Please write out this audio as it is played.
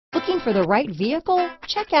Looking for the right vehicle?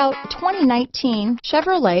 Check out 2019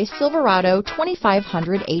 Chevrolet Silverado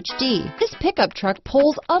 2500HD. This pickup truck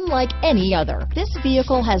pulls unlike any other. This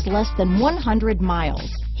vehicle has less than 100 miles.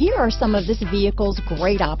 Here are some of this vehicle's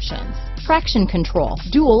great options: traction control,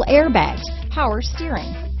 dual airbags, power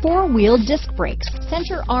steering, four-wheel disc brakes,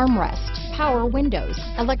 center armrest, power windows,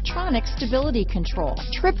 electronic stability control,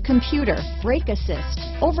 trip computer, brake assist,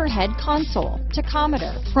 overhead console,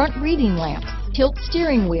 tachometer, front reading lamps, tilt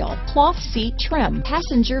steering wheel, cloth seat trim,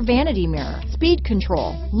 passenger vanity mirror, speed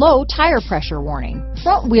control, low tire pressure warning,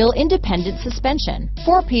 front wheel independent suspension,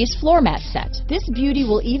 4-piece floor mat set. This beauty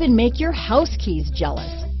will even make your house keys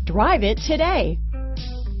jealous. Drive it today.